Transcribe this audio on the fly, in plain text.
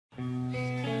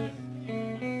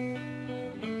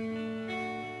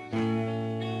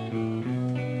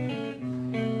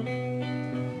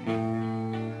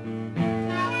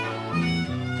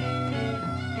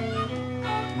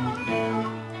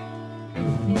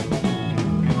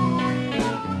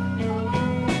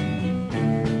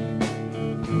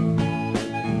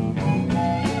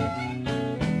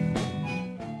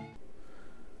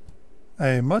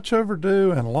A much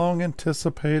overdue and long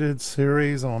anticipated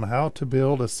series on how to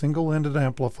build a single-ended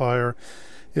amplifier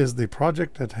is the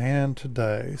project at hand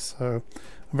today. So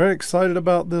I'm very excited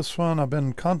about this one. I've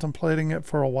been contemplating it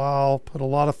for a while, put a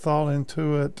lot of thought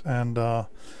into it, and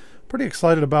pretty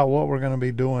excited about what we're going to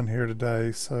be doing here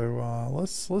today. So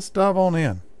let's dive on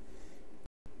in.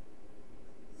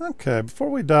 Okay,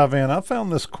 before we dive in, I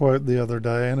found this quote the other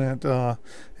day, and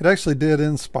it actually did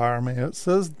inspire me. It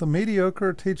says, "The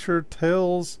mediocre teacher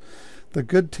tells, the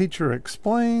good teacher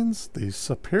explains, the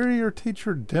superior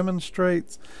teacher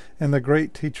demonstrates, and the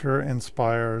great teacher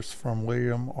inspires," from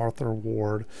William Arthur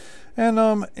Ward. And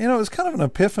it's kind of an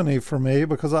epiphany for me,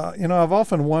 because I've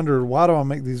often wondered, why do I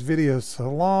make these videos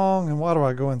so long, and why do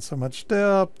I go in so much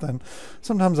depth, and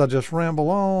sometimes I just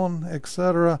ramble on,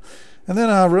 etc. And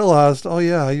then I realized, oh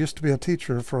yeah, I used to be a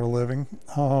teacher for a living.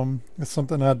 It's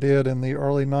something I did in the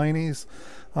early 90s.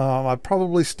 I'd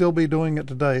probably still be doing it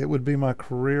today. It would be my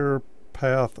career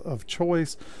path of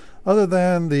choice, other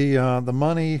than the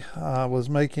money I was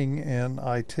making in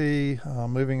IT.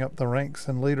 Moving up the ranks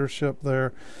in leadership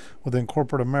there within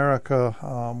corporate America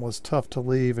was tough to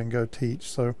leave and go teach.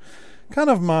 So kind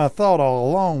of my thought all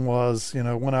along was,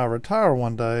 when I retire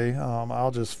one day,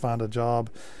 I'll just find a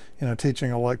job teaching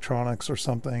electronics or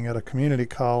something at a community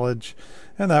college,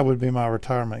 and that would be my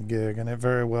retirement gig, and it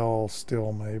very well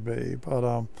still may be. But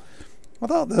I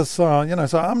thought this, so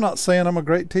I'm not saying I'm a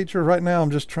great teacher right now.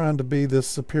 I'm just trying to be this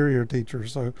superior teacher.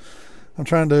 So I'm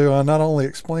trying to not only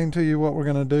explain to you what we're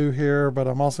going to do here, but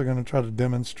I'm also going to try to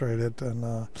demonstrate it,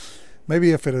 and maybe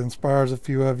if it inspires a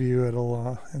few of you,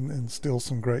 it'll instill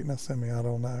some greatness in me. I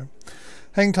don't know.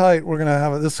 Hang tight. We're going to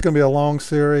have this is going to be a long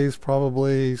series,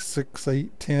 probably 6,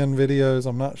 8, 10 videos.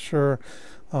 I'm not sure.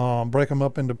 Break them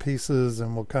up into pieces,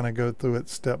 and we'll kind of go through it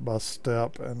step by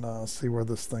step and see where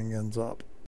this thing ends up.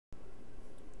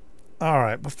 All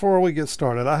right, before we get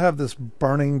started, I have this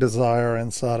burning desire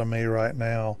inside of me right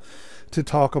now to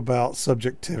talk about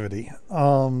subjectivity.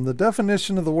 The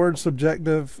definition of the word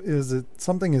subjective is that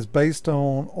something is based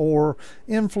on or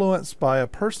influenced by a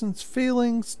person's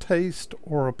feelings, taste,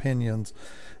 or opinions.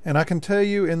 And I can tell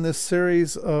you, in this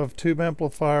series of tube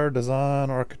amplifier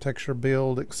design, architecture,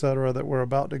 build, etc. that we're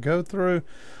about to go through,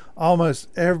 almost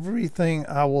everything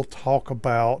I will talk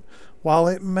about, while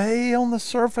it may on the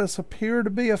surface appear to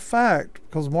be a fact,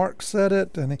 because Mark said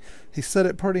it and he said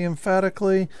it pretty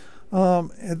emphatically,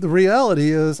 the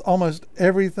reality is almost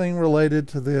everything related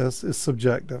to this is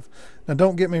subjective. Now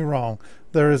don't get me wrong,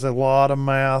 there is a lot of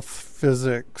math,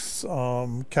 physics,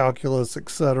 calculus,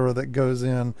 etc. that goes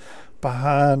in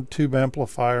behind tube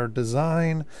amplifier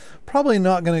design. Probably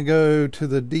not going to go to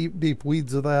the deep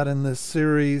weeds of that in this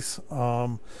series.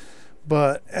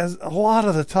 But as a lot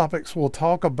of the topics we'll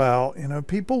talk about,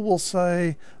 people will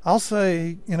say, I'll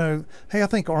say, hey, I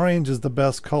think orange is the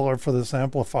best color for this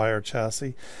amplifier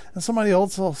chassis. And somebody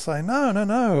else will say,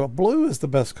 no, blue is the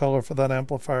best color for that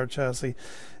amplifier chassis.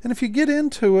 And if you get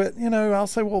into it, I'll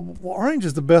say, well, orange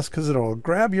is the best because it'll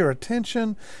grab your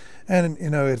attention, and,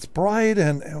 it's bright,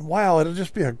 and wow, it'll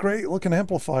just be a great looking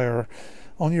amplifier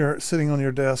sitting on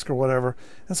your desk or whatever.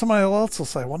 And somebody else will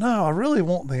say, well, no, I really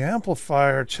want the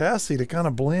amplifier chassis to kind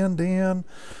of blend in,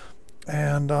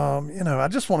 and I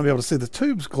just want to be able to see the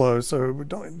tubes glow, so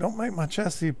don't make my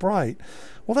chassis bright.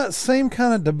 Well, that same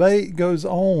kind of debate goes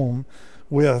on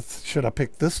with, should I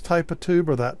pick this type of tube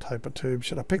or that type of tube?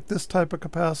 Should I pick this type of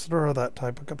capacitor or that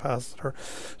type of capacitor?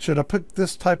 Should I pick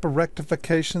this type of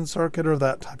rectification circuit or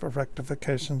that type of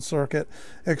rectification circuit,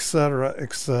 etc.,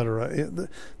 etc.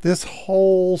 This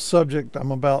whole subject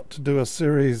I'm about to do a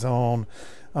series on,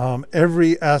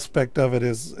 every aspect of it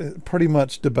is pretty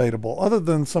much debatable, other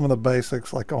than some of the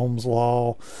basics like Ohm's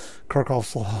law,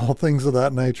 Kirchhoff's law, things of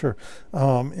that nature.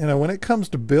 When it comes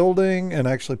to building and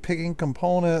actually picking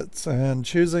components and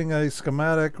choosing a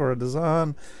schematic or a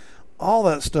design, all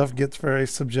that stuff gets very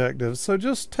subjective. So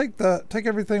just take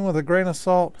everything with a grain of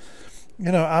salt.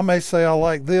 I may say I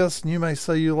like this, and you may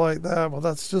say you like that. Well,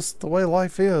 that's just the way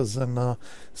life is, and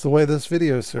it's the way this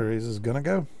video series is going to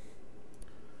go.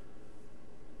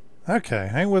 Okay,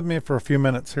 hang with me for a few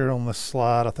minutes here on this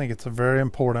slide. I think it's a very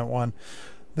important one.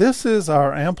 This is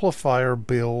our amplifier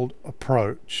build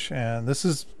approach, and this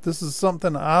is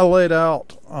something I laid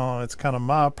out. It's kind of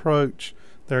my approach.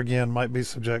 There again, might be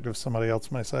subjective. Somebody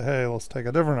else may say, hey, let's take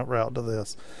a different route to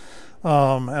this.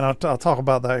 And I'll talk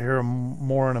about that here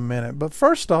more in a minute. But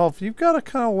first off, you've got to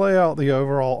kind of lay out the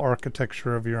overall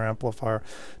architecture of your amplifier.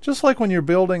 Just like when you're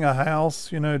building a house,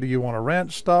 do you want a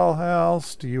ranch style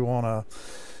house? Do you want a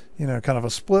kind of a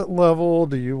split level?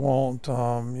 Do you want,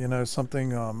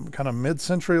 something kind of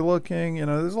mid-century looking?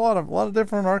 There's a lot of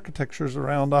different architectures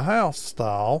around a house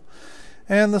style.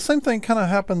 And the same thing kind of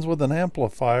happens with an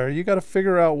amplifier. You got to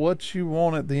figure out what you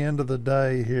want at the end of the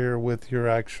day here with your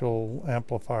actual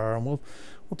amplifier, and we'll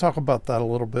talk about that a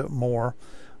little bit more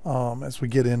as we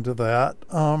get into that.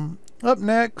 Up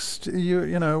next,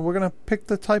 you know, we're going to pick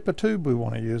the type of tube we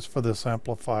want to use for this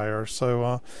amplifier.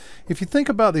 So if you think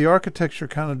about the architecture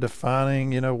kind of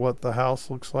defining, you know, what the house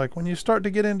looks like, when you start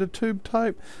to get into tube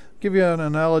type, give you an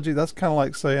analogy, that's kind of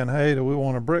like saying, hey, do we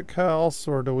want a brick house,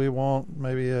 or do we want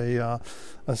maybe a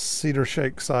cedar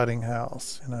shake siding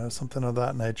house, you know, something of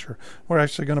that nature. We're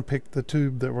actually going to pick the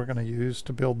tube that we're going to use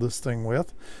to build this thing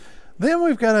with. Then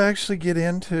we've got to actually get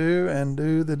into and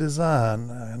do the design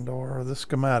and or the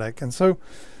schematic. And so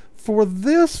for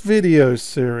this video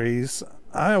series,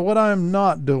 what I'm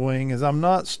not doing is I'm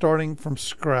not starting from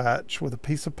scratch with a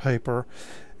piece of paper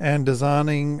and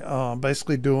designing,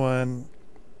 basically doing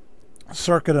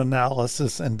circuit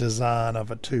analysis and design of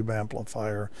a tube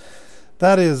amplifier.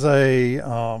 That is a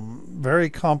very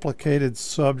complicated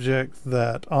subject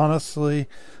that honestly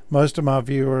most of my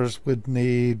viewers would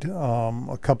need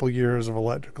a couple years of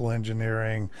electrical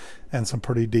engineering and some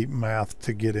pretty deep math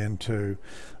to get into.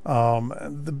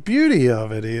 The beauty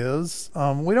of it is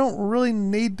we don't really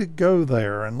need to go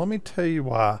there, and let me tell you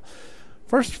why.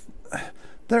 First,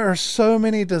 there are so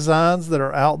many designs that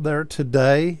are out there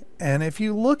today, and if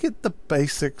you look at the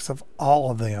basics of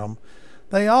all of them,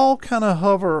 they all kind of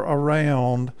hover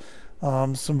around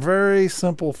some very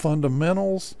simple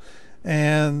fundamentals,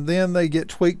 and then they get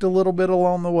tweaked a little bit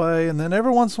along the way, and then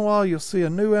every once in a while you'll see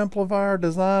a new amplifier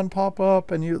design pop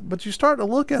up, and but you start to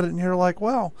look at it and you're like,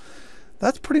 wow,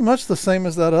 that's pretty much the same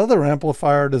as that other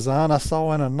amplifier design I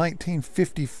saw in a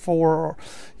 1954,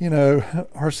 you know,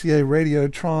 RCA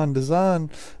Radiotron design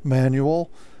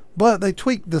manual. But they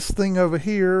tweaked this thing over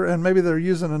here, and maybe they're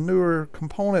using a newer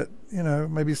component, you know,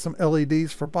 maybe some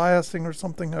LEDs for biasing or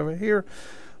something over here.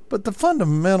 But the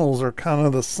fundamentals are kind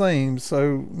of the same,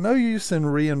 so no use in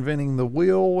reinventing the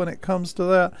wheel when it comes to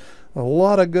that. A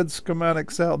lot of good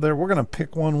schematics out there. We're going to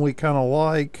pick one we kind of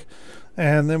like,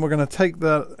 and then we're going to take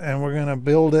that and we're going to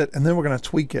build it, and then we're going to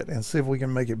tweak it and see if we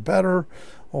can make it better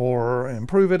or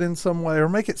improve it in some way or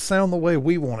make it sound the way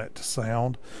we want it to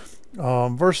sound.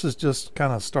 Versus just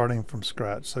kind of starting from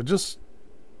scratch. So just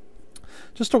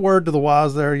a word to the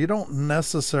wise there. You don't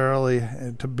necessarily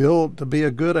to be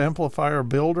a good amplifier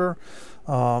builder.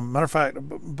 Matter of fact,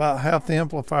 about half the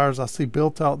amplifiers I see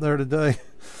built out there today,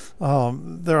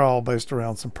 they're all based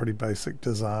around some pretty basic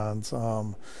designs. You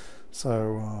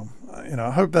know,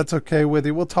 I hope that's okay with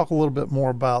you. We'll talk a little bit more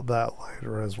about that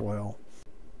later as well.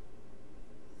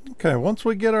 Okay, once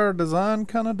we get our design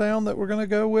kind of down that we're going to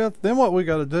go with, then what we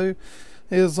got to do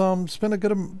is spend a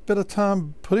good bit of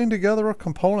time putting together a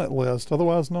component list,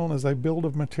 otherwise known as a bill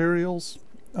of materials.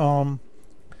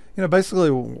 You know, basically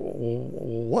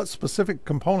what specific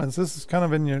components. This is kind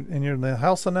of in the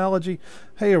house analogy.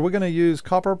 Hey, are we going to use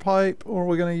copper pipe, or are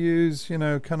we going to use, you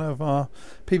know, kind of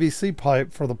PVC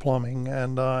pipe for the plumbing?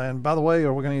 And by the way,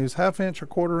 are we going to use 1/2 inch or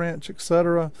 1/4 inch,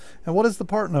 etc.? And what is the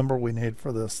part number we need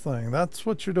for this thing? That's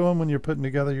what you're doing when you're putting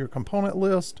together your component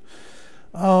list.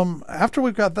 After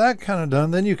we've got that kind of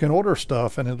done, then you can order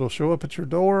stuff and it'll show up at your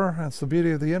door. That's the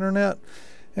beauty of the internet.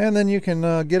 And then you can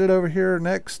get it over here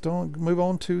next. Move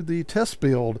on to the test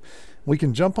build. We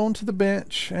can jump onto the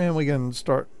bench and we can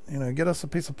start, you know, get us a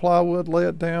piece of plywood, lay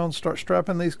it down, start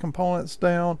strapping these components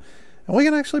down, and we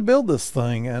can actually build this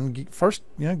thing and first,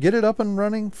 you know, get it up and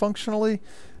running functionally,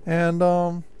 and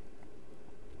you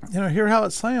know, hear how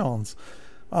it sounds.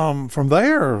 From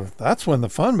there, that's when the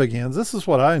fun begins. This is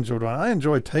what I enjoy doing. I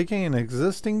enjoy taking an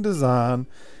existing design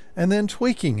and then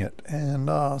tweaking it and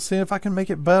seeing if I can make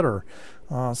it better.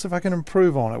 See if I can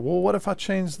improve on it. Well, what if I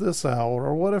change this out,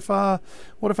 or what if I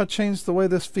change the way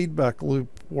this feedback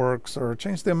loop works, or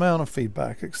change the amount of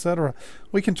feedback, etc.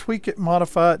 We can tweak it,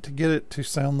 modify it to get it to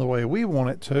sound the way we want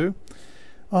it to.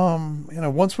 You know,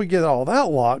 once we get all that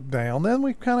locked down, then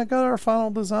we've kind of got our final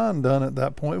design done. At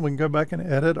that point, we can go back and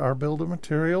edit our bill of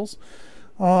materials,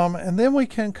 and then we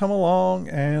can come along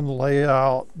and lay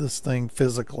out this thing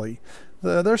physically.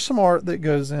 There's some art that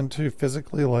goes into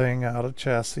physically laying out a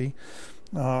chassis,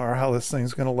 or how this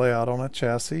thing's going to lay out on a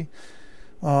chassis.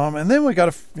 And then we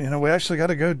got to, you know, we actually got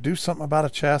to go do something about a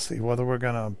chassis, whether we're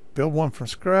going to build one from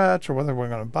scratch or whether we're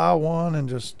going to buy one and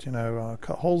just, you know,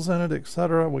 cut holes in it,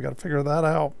 etc. We got to figure that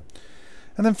out.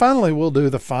 And then finally, we'll do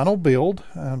the final build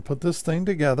and put this thing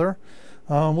together.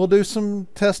 We'll do some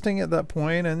testing at that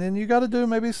point, and then you got to do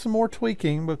maybe some more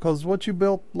tweaking, because what you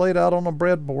built laid out on a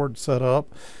breadboard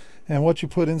setup and what you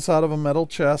put inside of a metal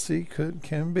chassis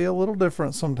can be a little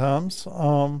different sometimes.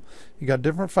 You got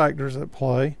different factors at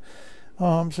play.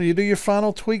 So you do your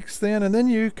final tweaks then, and then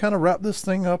you kind of wrap this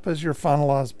thing up as your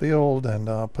finalized build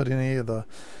and put any of the,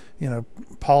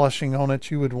 polishing on it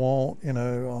you would want,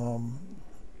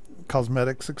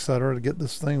 cosmetics, etc., to get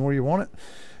this thing where you want it.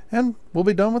 And we'll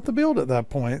be done with the build at that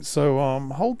point. So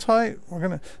hold tight.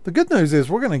 The good news is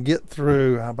we're gonna get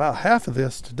through about half of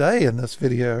this today in this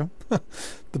video.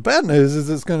 The bad news is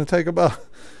it's going to take about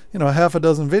half a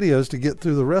dozen videos to get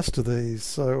through the rest of these.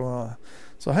 So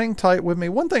so hang tight with me.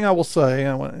 One thing I will say,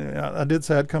 I did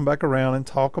say I'd come back around and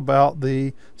talk about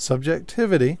the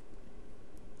subjectivity.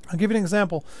 I'll give you an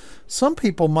example. Some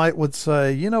people would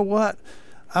say, you know what,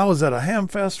 I was at a ham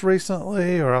fest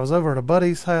recently, or I was over at a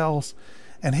buddy's house,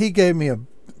 and he gave me a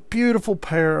beautiful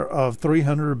pair of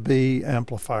 300B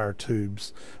amplifier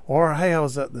tubes. Or hey, I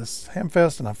was at this ham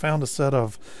fest and I found a set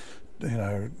of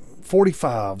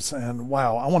 45s, and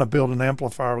wow, I want to build an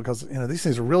amplifier because these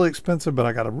things are really expensive, but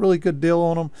I got a really good deal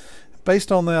on them.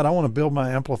 Based on that, I want to build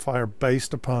my amplifier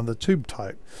based upon the tube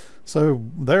type. So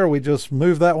there we just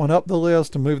move that one up the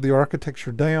list and move the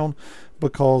architecture down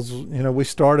because we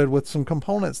started with some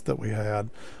components that we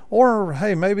had. Or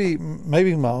hey, maybe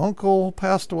my uncle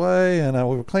passed away and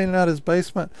we were cleaning out his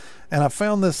basement and I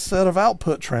found this set of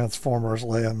output transformers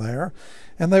laying there,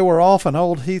 and they were off an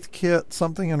old Heath kit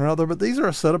something and another, but these are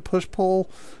a set of push-pull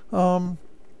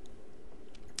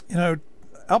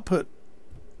output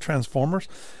transformers.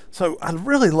 So I'd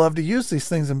really love to use these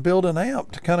things and build an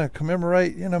amp to kind of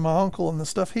commemorate, my uncle and the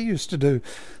stuff he used to do.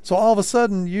 So all of a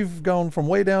sudden you've gone from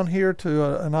way down here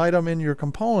to an item in your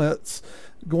components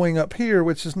going up here,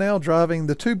 which is now driving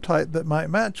the tube type that might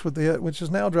match with it, which is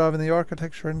now driving the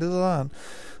architecture and design.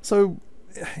 So,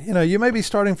 you may be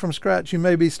starting from scratch. You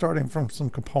may be starting from some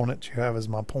components you have, is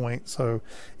my point. So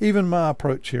even my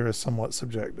approach here is somewhat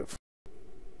subjective.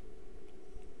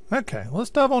 Okay, let's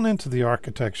dive on into the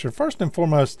architecture. First and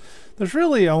foremost, there's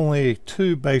really only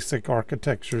two basic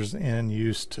architectures in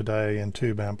use today in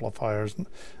tube amplifiers.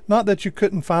 Not that you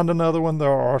couldn't find another one,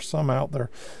 there are some out there.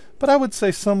 But I would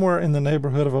say somewhere in the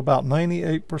neighborhood of about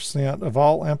 98% of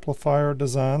all amplifier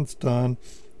designs done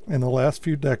in the last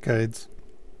few decades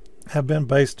have been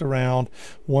based around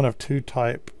one of two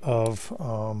type of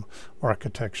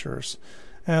architectures.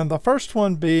 And the first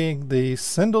one being the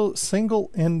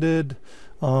single-ended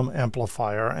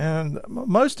amplifier. And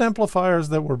most amplifiers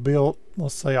that were built,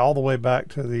 let's say all the way back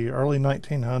to the early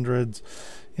 1900s,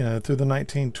 through the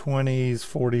 1920s,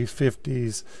 40s,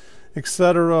 50s,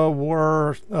 etc.,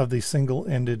 were of the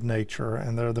single-ended nature,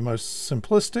 and they're the most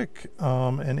simplistic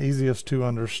and easiest to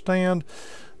understand.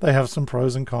 They have some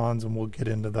pros and cons, and we'll get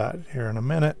into that here in a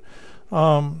minute.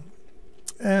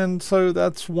 And so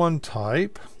that's one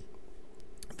type.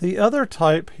 The other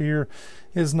type here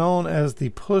is known as the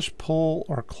push-pull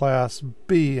or Class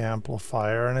B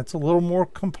amplifier, and it's a little more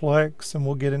complex, and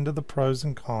we'll get into the pros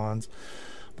and cons.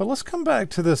 But let's come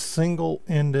back to this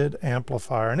single-ended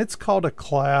amplifier, and it's called a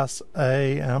Class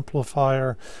A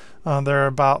amplifier. There are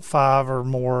about 5 or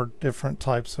more different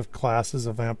types of classes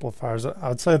of amplifiers. I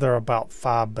would say there are about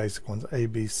 5 basic ones, A,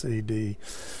 B, C, D,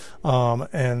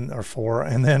 or 4,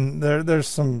 and then there's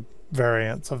some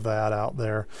variants of that out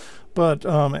there. But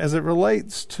as it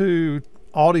relates to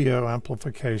audio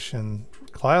amplification,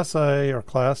 Class A or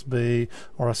Class B,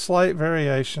 or a slight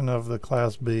variation of the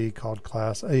Class B called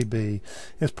Class AB,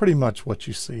 is pretty much what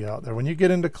you see out there. When you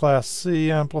get into Class C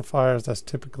amplifiers, that's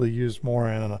typically used more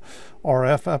in an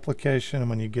RF application, and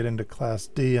when you get into Class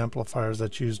D amplifiers,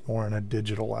 that's used more in a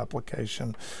digital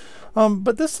application.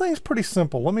 But this thing's pretty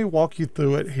simple. Let me walk you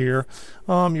through it here.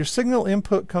 Your signal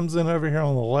input comes in over here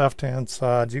on the left-hand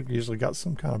side. You've usually got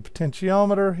some kind of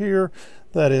potentiometer here.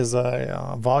 That is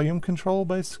a volume control,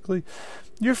 basically.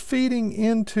 You're feeding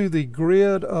into the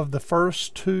grid of the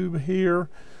first tube here.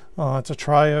 It's a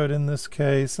triode in this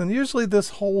case, and usually this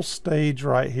whole stage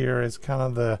right here is kind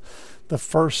of the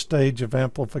first stage of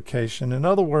amplification. In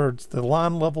other words, the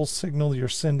line level signal you're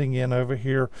sending in over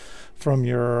here from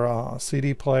your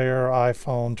CD player,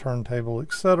 iPhone, turntable,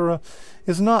 etc.,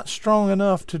 is not strong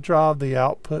enough to drive the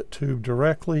output tube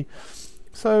directly.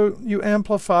 So you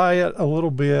amplify it a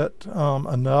little bit,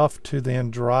 enough to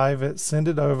then drive it, send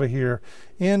it over here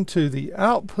into the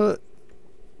output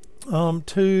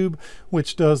tube,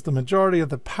 which does the majority of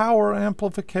the power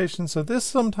amplification. So this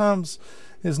sometimes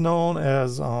is known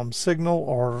as signal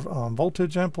or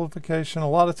voltage amplification. A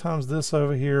lot of times this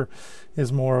over here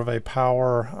is more of a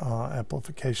power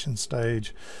amplification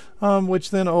stage,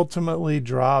 which then ultimately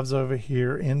drives over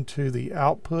here into the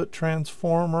output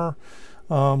transformer,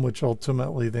 which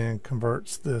ultimately then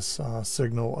converts this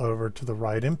signal over to the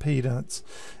right impedance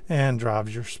and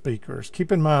drives your speakers.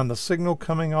 Keep in mind the signal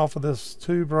coming off of this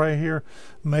tube right here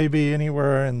may be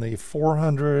anywhere in the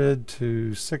 400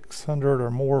 to 600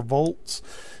 or more volts.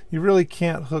 You really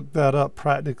can't hook that up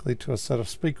practically to a set of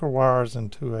speaker wires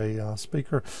into a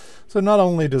speaker. So not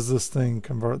only does this thing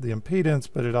convert the impedance,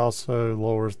 but it also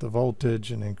lowers the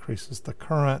voltage and increases the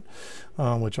current,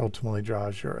 which ultimately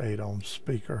drives your 8 ohm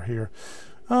speaker here.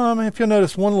 If you'll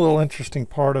notice one little interesting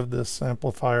part of this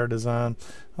amplifier design,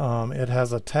 it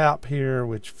has a tap here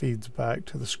which feeds back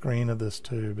to the screen of this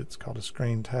tube. It's called a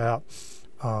screen tap.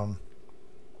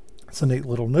 It's a neat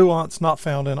little nuance, not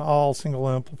found in all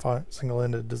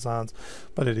single-ended designs,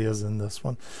 but it is in this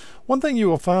one. One thing you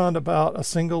will find about a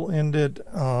single-ended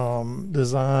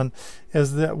design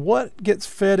is that what gets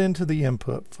fed into the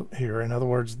input here, in other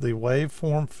words, the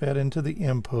waveform fed into the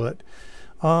input,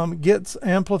 gets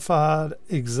amplified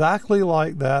exactly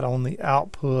like that on the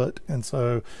output. And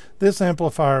so this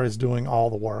amplifier is doing all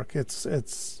the work.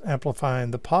 It's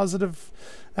amplifying the positive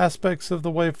aspects of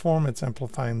the waveform, it's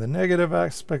amplifying the negative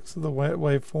aspects of the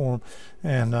waveform,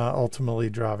 and ultimately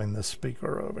driving this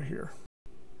speaker over here.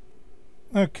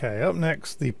 Okay, up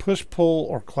next, the push-pull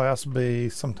or Class B,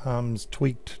 sometimes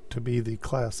tweaked to be the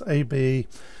Class AB.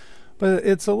 But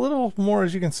it's a little more,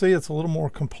 as you can see, it's a little more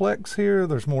complex here.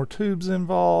 There's more tubes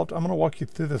involved. I'm going to walk you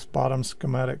through this bottom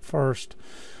schematic first.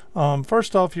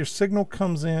 First off, your signal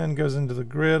comes in, goes into the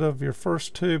grid of your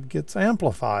first tube, gets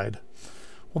amplified.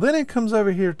 Well, then it comes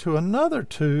over here to another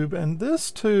tube, and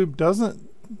this tube doesn't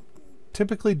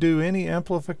typically do any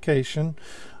amplification.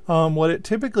 What it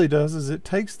typically does is it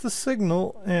takes the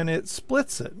signal and it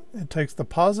splits it. It takes the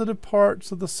positive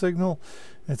parts of the signal,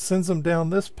 it sends them down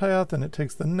this path, and it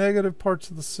takes the negative parts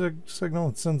of the signal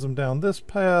and sends them down this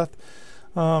path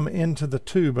into the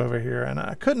tube over here. And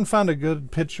I couldn't find a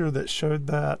good picture that showed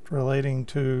that relating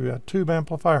to a tube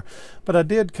amplifier, but I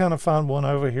did kind of find one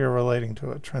over here relating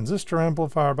to a transistor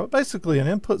amplifier. But basically an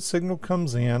input signal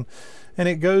comes in and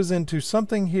it goes into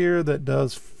something here that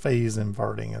does phase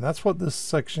inverting, and that's what this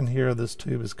section here of this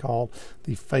tube is called,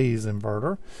 the phase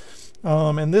inverter.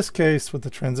 In this case with the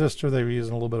transistor, they were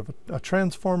using a little bit of a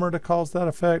transformer to cause that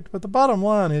effect. But the bottom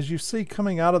line is you see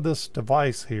coming out of this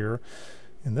device here,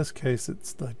 in this case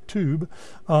it's the tube,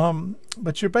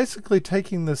 but you're basically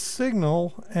taking this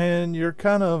signal and you're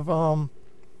kind of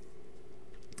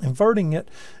inverting it.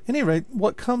 At any rate,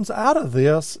 what comes out of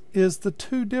this is the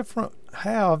two different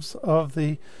halves of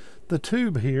the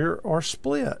tube here are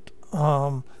split.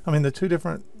 The two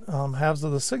different halves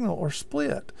of the signal are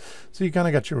split. So you kind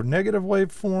of got your negative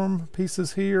waveform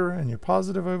pieces here and your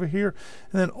positive over here,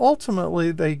 and then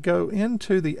ultimately they go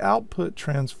into the output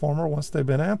transformer once they've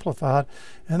been amplified,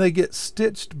 and they get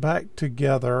stitched back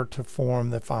together to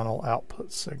form the final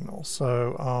output signal.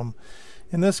 So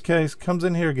in this case, comes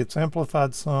in here, gets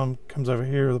amplified some, comes over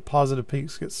here, the positive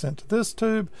peaks get sent to this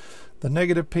tube, the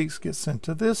negative peaks get sent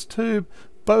to this tube.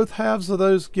 Both halves of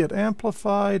those get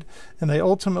amplified, and they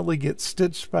ultimately get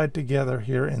stitched back together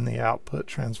here in the output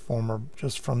transformer,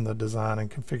 just from the design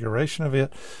and configuration of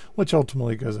it, which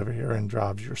ultimately goes over here and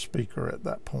drives your speaker at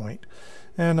that point.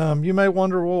 And you may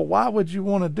wonder, well, why would you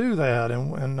want to do that?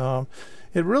 And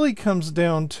it really comes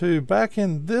down to, back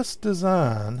in this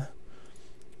design,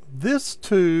 this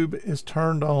tube is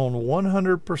turned on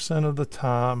 100% of the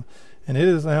time, and it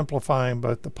is amplifying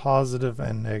both the positive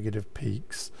and negative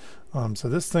peaks. So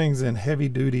this thing's in heavy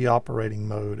duty operating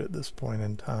mode at this point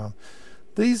in time.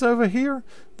 These over here,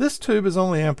 this tube is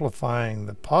only amplifying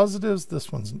the positives,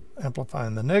 this one's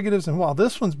amplifying the negatives, and while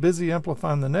this one's busy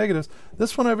amplifying the negatives,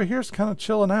 this one over here is kind of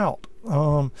chilling out,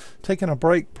 taking a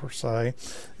break per se,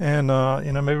 and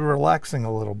maybe relaxing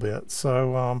a little bit.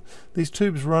 So these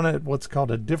tubes run at what's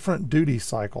called a different duty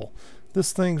cycle.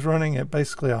 This thing's running at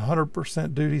basically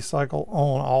 100% duty cycle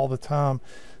on all the time.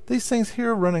 These things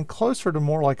here are running closer to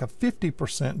more like a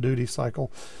 50% duty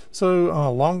cycle,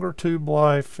 so longer tube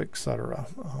life, etc.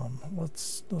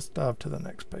 Let's dive to the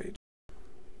next page.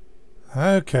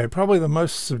 Okay, probably the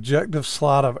most subjective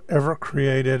slide I've ever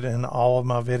created in all of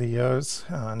my videos,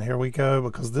 and here we go,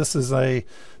 because this is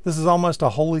almost a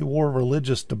holy war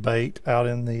religious debate out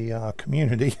in the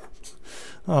community.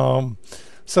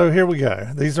 So here we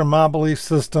go. These are my belief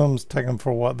systems. Take them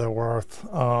for what they're worth.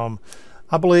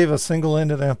 I believe a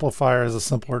single-ended amplifier is a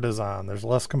simpler design. There's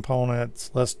less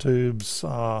components, less tubes,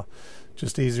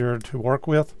 just easier to work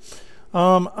with.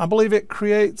 I believe it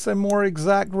creates a more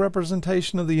exact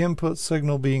representation of the input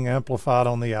signal being amplified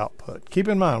on the output. Keep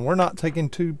in mind, we're not taking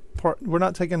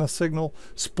a signal,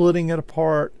 splitting it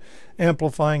apart,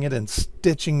 amplifying it, and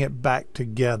stitching it back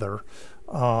together.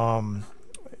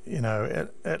 you know,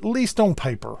 at least on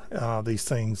paper, these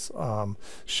things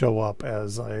show up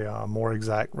as a more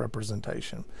exact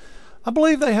representation. I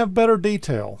believe they have better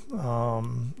detail.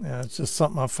 And it's just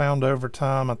something I've found over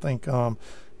time. I think kind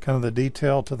of the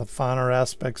detail to the finer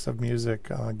aspects of music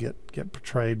get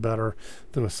portrayed better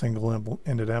through a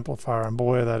single-ended amplifier. And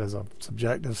boy, that is a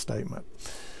subjective statement.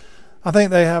 I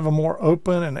think they have a more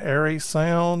open and airy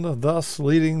sound, thus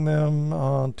leading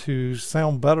them to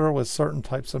sound better with certain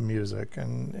types of music.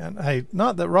 And hey,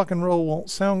 not that rock and roll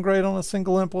won't sound great on a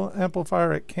single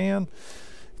amplifier, it can.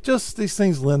 Just these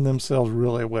things lend themselves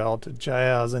really well to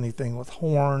jazz, anything with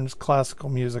horns, classical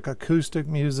music, acoustic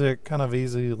music, kind of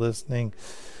easy listening.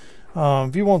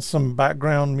 If you want some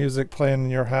background music playing in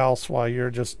your house while you're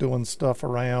just doing stuff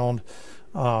around,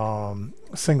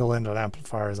 single-ended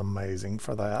amplifier is amazing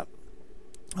for that.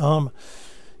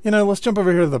 You know, let's jump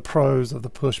over here to the pros of the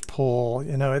push-pull.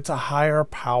 You know, it's a higher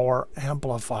power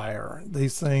amplifier.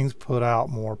 These things put out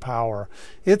more power.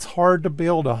 It's hard to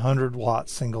build a 100-watt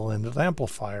single-ended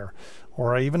amplifier,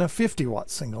 or even a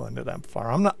 50-watt single-ended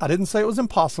amplifier. I didn't say it was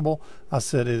impossible. I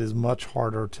said it is much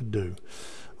harder to do.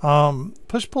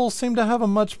 Push-pulls seem to have a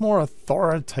much more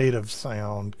authoritative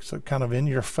sound, so kind of in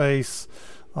your face,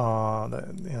 you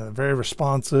know, very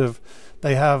responsive.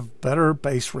 They have better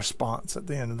bass response at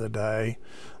the end of the day.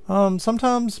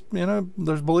 Sometimes, you know,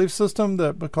 there's a belief system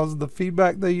that because of the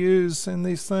feedback they use in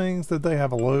these things, that they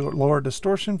have a lower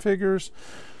distortion figures.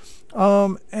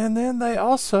 And then they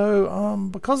also,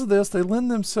 because of this, they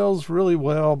lend themselves really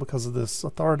well, because of this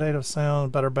authoritative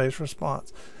sound, better bass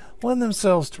response, lend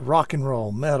themselves to rock and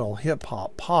roll, metal, hip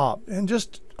hop, pop, and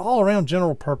just all around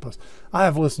general purpose. I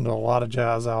have listened to a lot of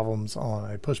jazz albums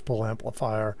on a push-pull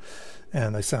amplifier,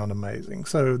 and they sound amazing.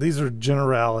 So these are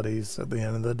generalities at the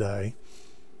end of the day.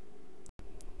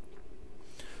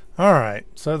 All right,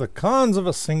 so the cons of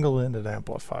a single-ended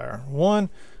amplifier. One,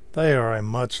 they are a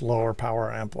much lower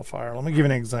power amplifier. Let me give you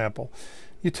an example.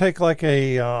 You take like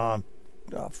a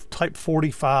Type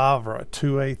 45 or a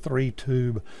 2A3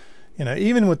 tube. You know,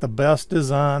 even with the best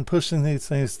design, pushing these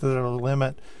things to their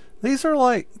limit, these are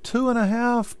like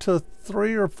 2.5 to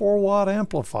 3 or 4 watt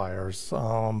amplifiers.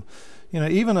 You know,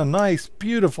 even a nice,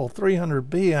 beautiful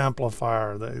 300B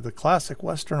amplifier, the classic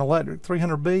Western Electric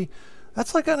 300B,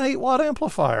 that's like an 8-watt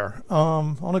amplifier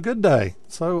on a good day.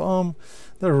 So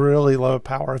they're really low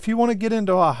power. If you want to get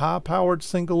into a high-powered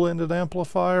single-ended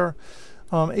amplifier,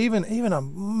 even a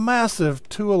massive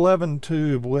 211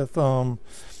 tube with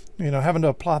you know, having to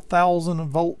apply 1,000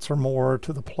 volts or more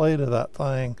to the plate of that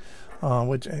thing,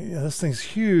 which, you know, this thing's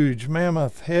huge,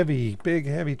 mammoth, heavy, big,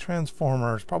 heavy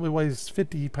transformers, probably weighs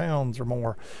 50 pounds or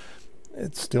more.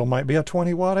 It still might be a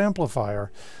 20-watt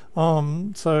amplifier.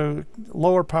 So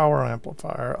lower power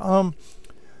amplifier.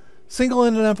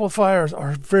 Single-ended amplifiers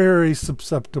are very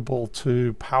susceptible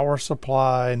to power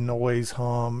supply, noise,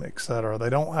 hum, etc. They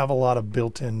don't have a lot of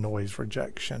built-in noise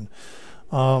rejection.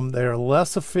 They are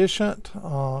less efficient.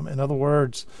 In other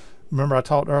words, remember I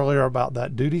talked earlier about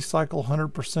that duty cycle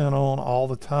 100% on all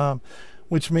the time,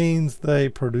 which means they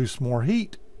produce more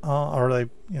heat, or they,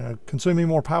 you know, consuming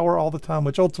more power all the time,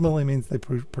 which ultimately means they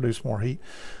produce more heat.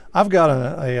 I've got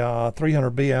a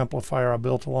 300B amplifier I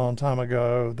built a long time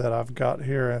ago that I've got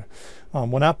here.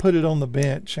 When I put it on the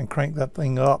bench and crank that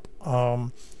thing up,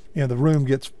 you know, the room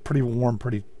gets pretty warm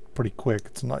pretty quick.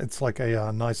 It's like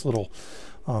a nice little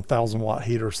 1,000-watt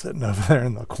heater sitting over there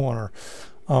in the corner.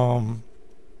 You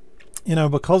know,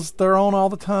 because they're on all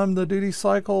the time, the duty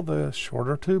cycle, the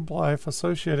shorter tube life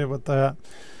associated with that,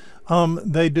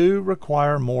 they do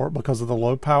require more, because of the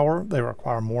low power, they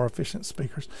require more efficient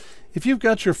speakers. If you've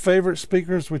got your favorite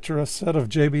speakers, which are a set of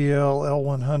JBL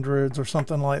L100s or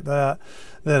something like that,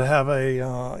 that have a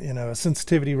you know, a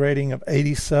sensitivity rating of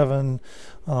 87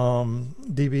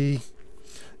 dB,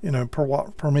 you know, per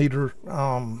watt per meter,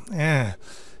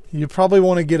 you probably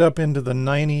want to get up into the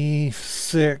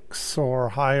 96 or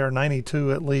higher,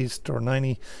 92 at least, or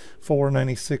 94,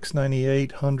 96,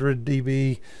 98, 100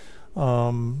 dB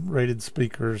rated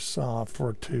speakers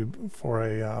for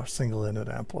a single-ended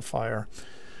amplifier.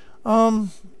 You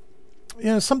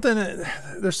know,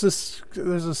 there's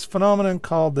this phenomenon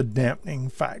called the dampening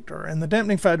factor, and the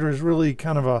dampening factor is really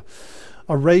kind of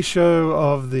a ratio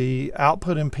of the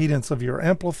output impedance of your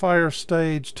amplifier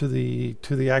stage to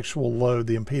the actual load,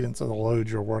 the impedance of the load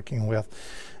you're working with.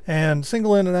 And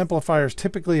single-ended amplifiers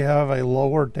typically have a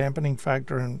lower dampening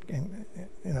factor, and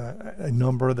you know, a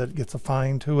number that gets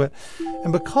assigned to it.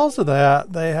 And because of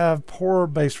that, they have poor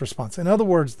bass response. In other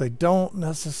words, they don't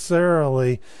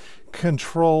necessarily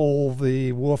control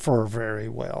the woofer very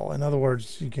well. In other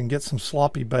words, you can get some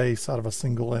sloppy bass out of a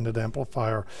single-ended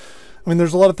amplifier. I mean,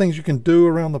 there's a lot of things you can do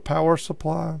around the power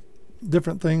supply,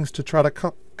 different things to try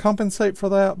to compensate for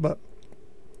that, but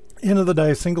end of the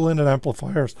day, single-ended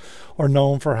amplifiers are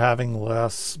known for having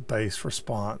less bass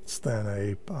response than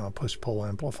a push-pull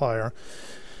amplifier.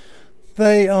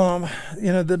 They,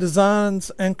 the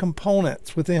designs and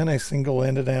components within a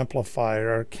single-ended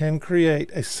amplifier can create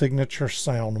a signature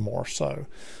sound more so.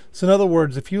 So in other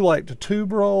words, if you like to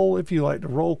tube roll, if you like to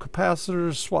roll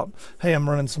capacitors, swap, hey, I'm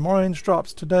running some orange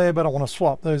drops today, but I want to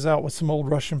swap those out with some old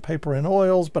Russian paper and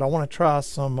oils, but I want to try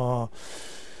some,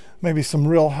 maybe some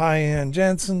real high-end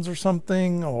Jansons or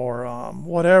something, or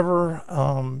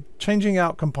whatever. Changing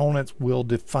out components will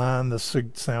define the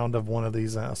sound of one of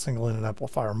these single-ended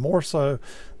amplifier more so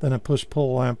than a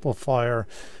push-pull amplifier.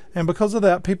 And because of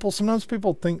that, sometimes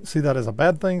people see that as a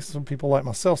bad thing. Some people like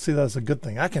myself see that as a good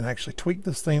thing. I can actually tweak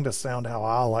this thing to sound how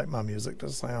I like my music to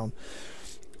sound.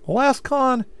 Last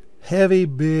con, heavy,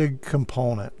 big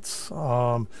components.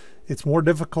 It's more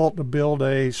difficult to build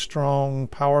a strong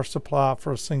power supply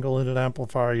for a single-ended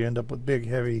amplifier. You end up with big,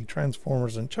 heavy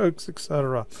transformers and chokes,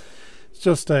 etc. It's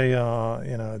just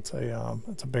it's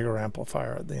a bigger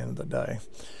amplifier at the end of the day.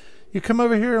 You come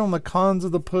over here on the cons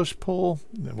of the push-pull,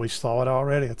 we saw it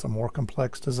already. It's a more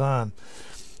complex design.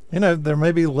 There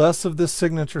may be less of this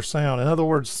signature sound. In other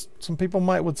words, some people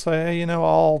would say, hey,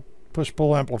 all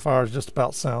push-pull amplifiers just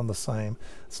about sound the same.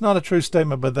 It's not a true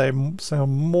statement, but they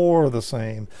sound more the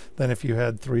same than if you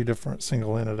had 3 different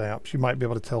single-ended amps. You might be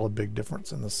able to tell a big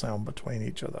difference in the sound between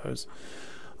each of those.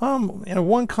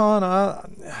 One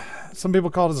con, some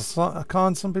people call it as a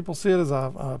con, some people see it as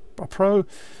a pro.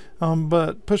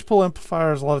 But push-pull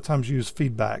amplifiers a lot of times use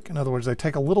feedback. In other words, they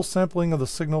take a little sampling of the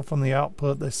signal from the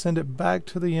output, they send it back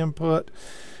to the input,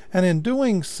 and in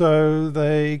doing so,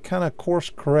 they kind of course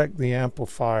correct the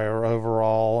amplifier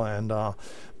overall and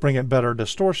bring it better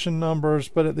distortion numbers.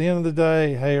 But at the end of the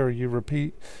day, hey,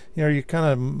 you're kind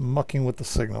of mucking with the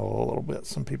signal a little bit,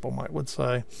 some people would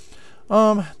say.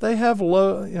 They have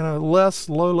less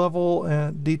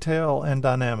low-level detail and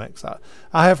dynamics.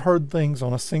 I have heard things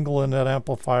on a single-ended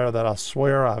amplifier that I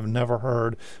swear I've never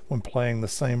heard when playing the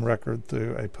same record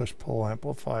through a push-pull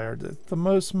amplifier. The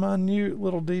most minute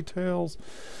little details,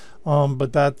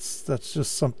 but that's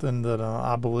just something that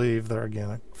I believe. They're again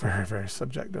a very, very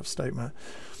subjective statement.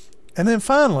 And then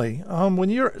finally, when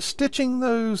you're stitching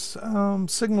those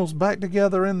signals back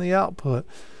together in the output,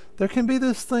 there can be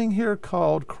this thing here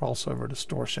called crossover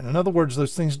distortion. In other words,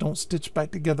 those things don't stitch back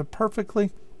together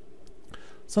perfectly.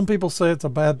 Some people say it's a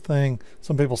bad thing.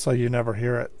 Some people say you never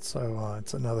hear it. So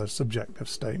it's another subjective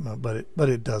statement, but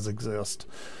it does exist,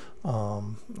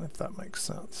 if that makes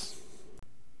sense.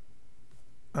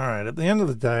 All right, at the end of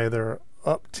the day, there are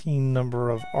up-teen number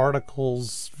of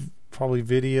articles, probably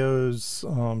videos,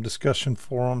 discussion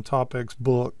forum topics,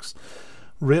 books,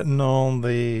 written on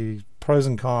the pros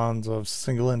and cons of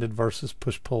single-ended versus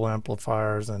push-pull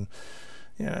amplifiers. And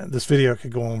this video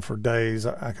could go on for days.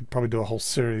 I could probably do a whole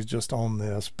series just on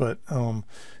this, but you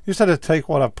just had to take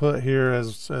what I put here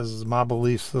as my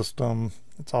belief system.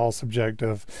 It's all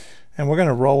subjective, and we're going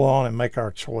to roll on and make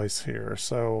our choice here.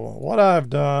 So what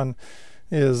I've done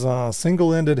is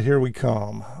single-ended, here we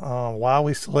come. Why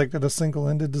we selected a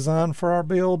single-ended design for our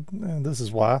build, and this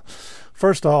is why.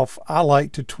 First off, I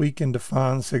like to tweak and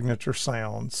define signature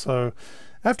sounds. So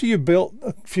after you've built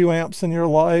a few amps in your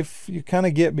life, you kind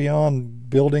of get beyond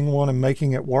building one and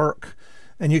making it work,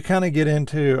 and you kind of get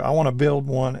into, I want to build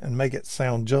one and make it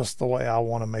sound just the way I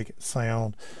want to make it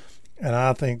sound. And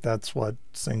I think that's what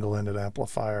single-ended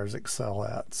amplifiers excel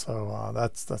at. So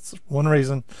that's one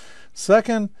reason.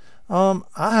 Second, I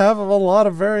have a lot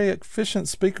of very efficient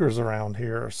speakers around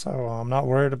here, so I'm not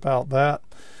worried about that.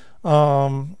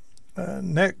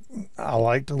 Next, I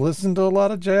like to listen to a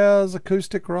lot of jazz,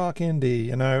 acoustic rock,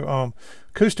 indie.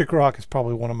 Acoustic rock is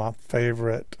probably one of my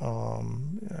favorite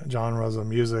genres of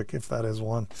music, if that is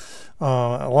one.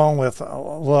 Along with, I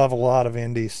love a lot of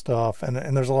indie stuff, and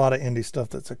there's a lot of indie stuff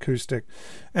that's acoustic.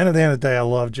 And at the end of the day, I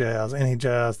love jazz, any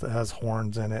jazz that has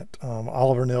horns in it.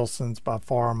 Oliver Nelson's by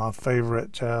far my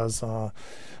favorite jazz,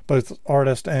 both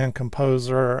artist and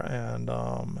composer, and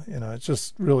it's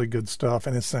just really good stuff,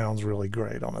 and it sounds really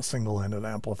great on a single-ended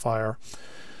amplifier.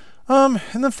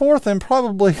 And the fourth and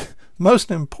probably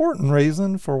most important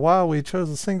reason for why we chose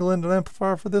a single-ended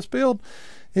amplifier for this build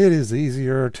it is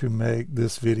easier to make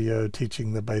this video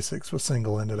teaching the basics with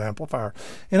single-ended amplifier.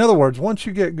 In other words, once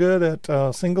you get good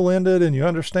at single-ended and you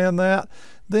understand that,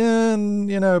 then,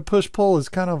 you know, push-pull is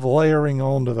kind of layering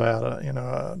onto that.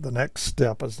 The next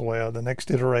step is the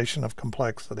next iteration of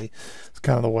complexity. It's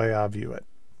kind of the way I view it.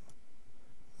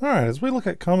 All right, as we look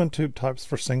at common tube types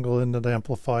for single-ended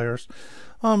amplifiers,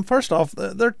 first off,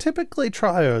 they're typically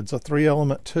triodes, a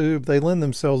 3-element tube. They lend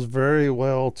themselves very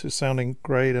well to sounding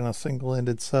great in a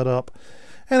single-ended setup.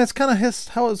 And it's kind of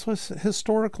how it was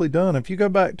historically done. If you go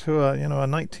back to a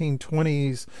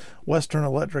 1920s Western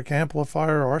Electric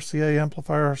amplifier, RCA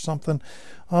amplifier or something,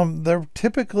 they're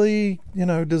typically,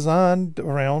 designed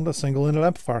around a single-ended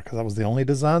amplifier because that was the only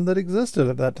design that existed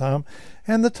at that time.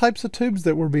 And the types of tubes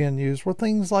that were being used were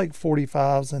things like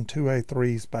 45s and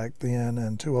 2A3s back then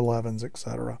and 211s,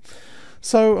 etc.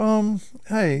 So,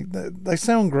 hey, they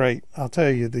sound great. I'll tell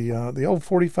you, the old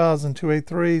 45s and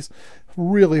 2A3s,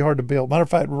 really hard to build. Matter of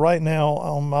fact, right now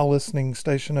on my listening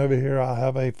station over here, I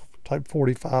have a Type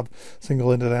 45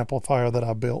 single-ended amplifier that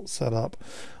I built, set up,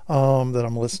 that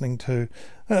I'm listening to.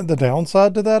 The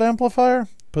downside to that amplifier,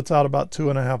 puts out about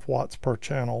 2.5 watts per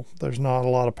channel. There's not a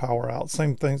lot of power out.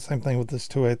 Same thing with this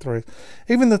 2A3.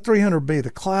 Even the 300B, the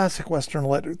classic Western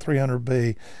Electric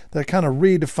 300B, that kind of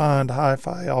redefined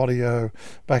hi-fi audio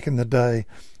back in the day.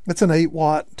 It's an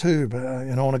 8-watt tube,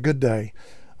 on a good day.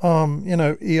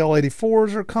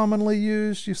 EL84s are commonly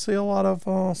used. You see a lot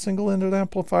of single-ended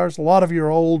amplifiers. A lot of your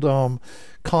old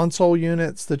console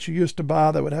units that you used to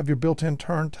buy that would have your built-in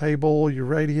turntable, your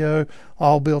radio,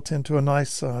 all built into a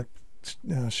nice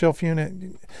shelf unit.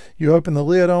 You open the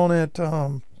lid on it,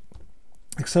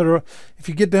 etc. If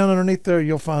you get down underneath there,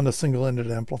 you'll find a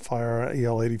single-ended amplifier,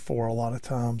 EL84, a lot of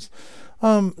times.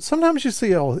 Sometimes you see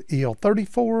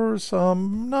EL34s,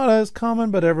 not as common,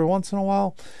 but every once in a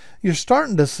while. You're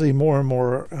starting to see more and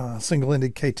more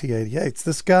single-ended KT88s.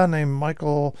 This guy named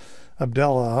Michael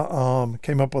Abdallah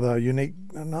came up with a unique,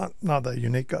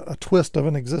 a twist of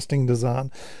an existing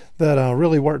design that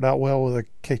really worked out well with a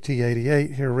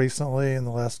KT88 here recently in the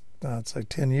last, I'd say,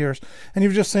 10 years. And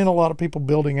you've just seen a lot of people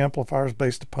building amplifiers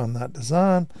based upon that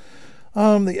design.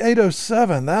 The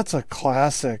 807, that's a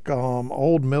classic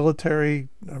old military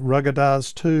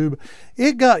ruggedized tube.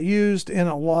 It got used in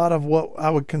a lot of what I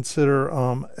would consider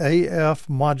AF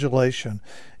modulation.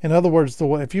 In other words,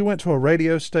 if you went to a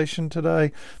radio station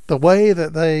today, the way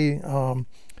that they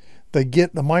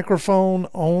get the microphone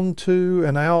onto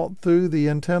and out through the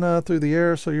antenna, through the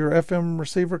air, so your FM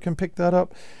receiver can pick that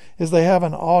up, is they have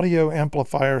an audio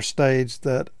amplifier stage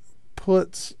that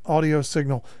puts audio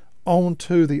signal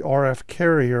onto the RF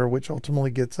carrier, which ultimately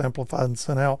gets amplified and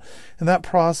sent out. And that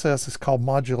process is called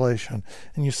modulation.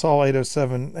 And you saw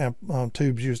 807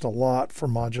 tubes used a lot for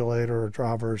modulator or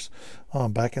drivers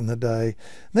back in the day. And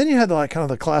then you had kind of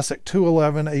the classic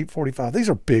 211, 845. These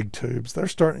are big tubes. They're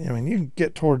starting, you can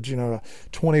get towards, a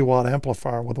 20-watt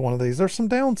amplifier with one of these. There's some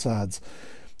downsides.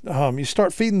 You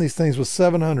start feeding these things with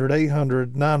 700,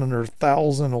 800, 900,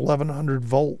 1,000, 1,100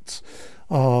 volts.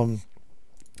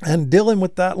 And dealing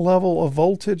with that level of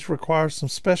voltage requires some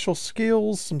special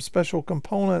skills, some special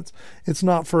components. It's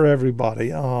not for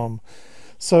everybody.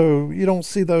 So you don't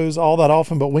see those all that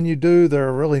often, but when you do,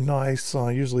 they're really nice,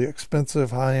 usually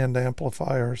expensive, high-end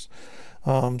amplifiers.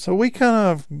 So we kind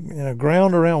of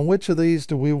ground around which of these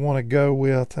do we want to go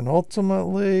with, and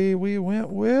ultimately we went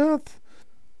with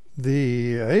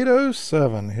the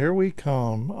 807. Here we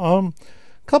come.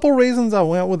 Couple reasons I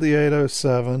went with the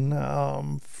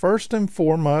 807. First and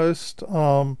foremost,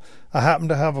 I happen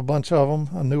to have a bunch of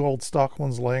them, new old stock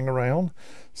ones laying around,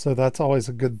 so that's always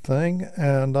a good thing.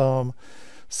 And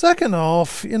second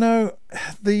off, there's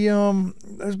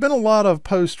been a lot of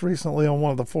posts recently on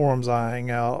one of the forums I hang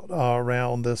out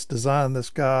around this design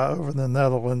this guy over in the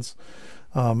Netherlands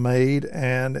made,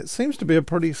 and it seems to be a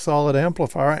pretty solid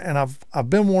amplifier, and I've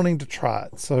been wanting to try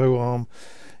it. So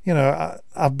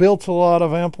I've built a lot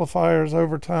of amplifiers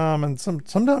over time, and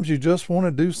sometimes you just want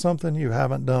to do something you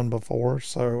haven't done before.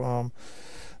 So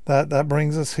that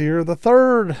brings us here. The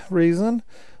third reason,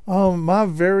 my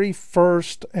very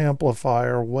first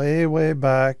amplifier way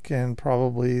back in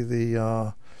probably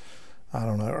the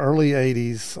early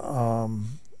 80s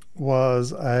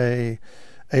was a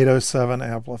 807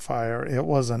 amplifier. It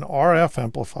was an RF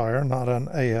amplifier, not an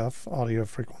AF, audio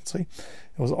frequency.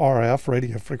 It was RF,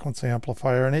 radio frequency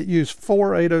amplifier, and it used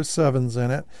 4 807s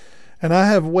in it. And I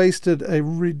have wasted a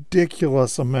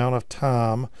ridiculous amount of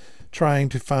time trying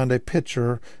to find a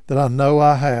picture that I know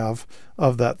I have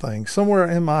of that thing. Somewhere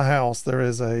in my house there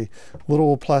is a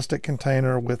little plastic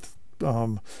container with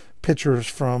pictures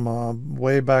from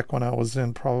way back when I was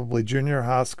in probably junior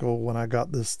high school when I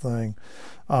got this thing.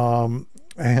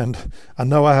 And I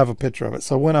know I have a picture of it,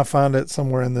 so when I find it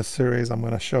somewhere in this series, I'm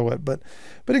going to show it. But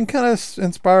it kind of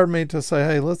inspired me to say,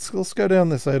 hey, let's go down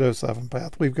this 807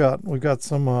 path. We've got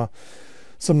some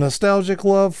nostalgic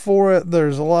love for it.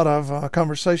 There's a lot of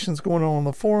conversations going on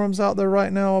the forums out there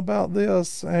right now about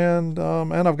this, and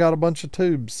I've got a bunch of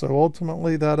tubes. So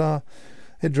ultimately, that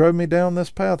it drove me down this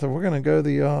path, and we're going to go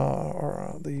the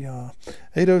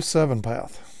 807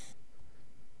 path.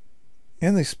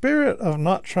 In the spirit of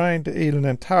not trying to eat an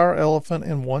entire elephant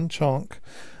in one chunk,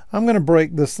 I'm going to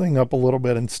break this thing up a little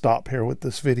bit and stop here with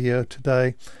this video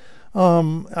today.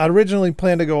 I originally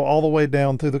planned to go all the way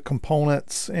down through the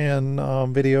components in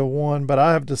video 1, but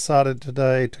I have decided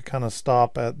today to kind of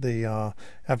stop at the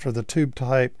after the tube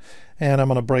type, and I'm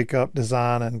going to break up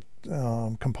design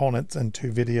and components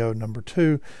into video number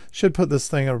 2. Should put this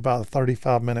thing at about a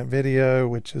 35-minute video,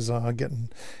 which is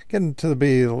getting to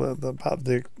be about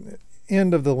the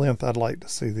end of the length I'd like to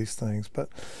see these things. But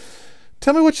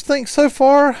tell me what you think so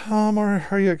far.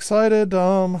 Are you excited?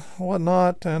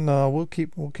 Whatnot, and we'll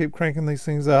keep cranking these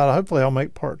things out. Hopefully I'll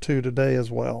make part 2 today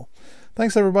as well.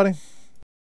 Thanks everybody.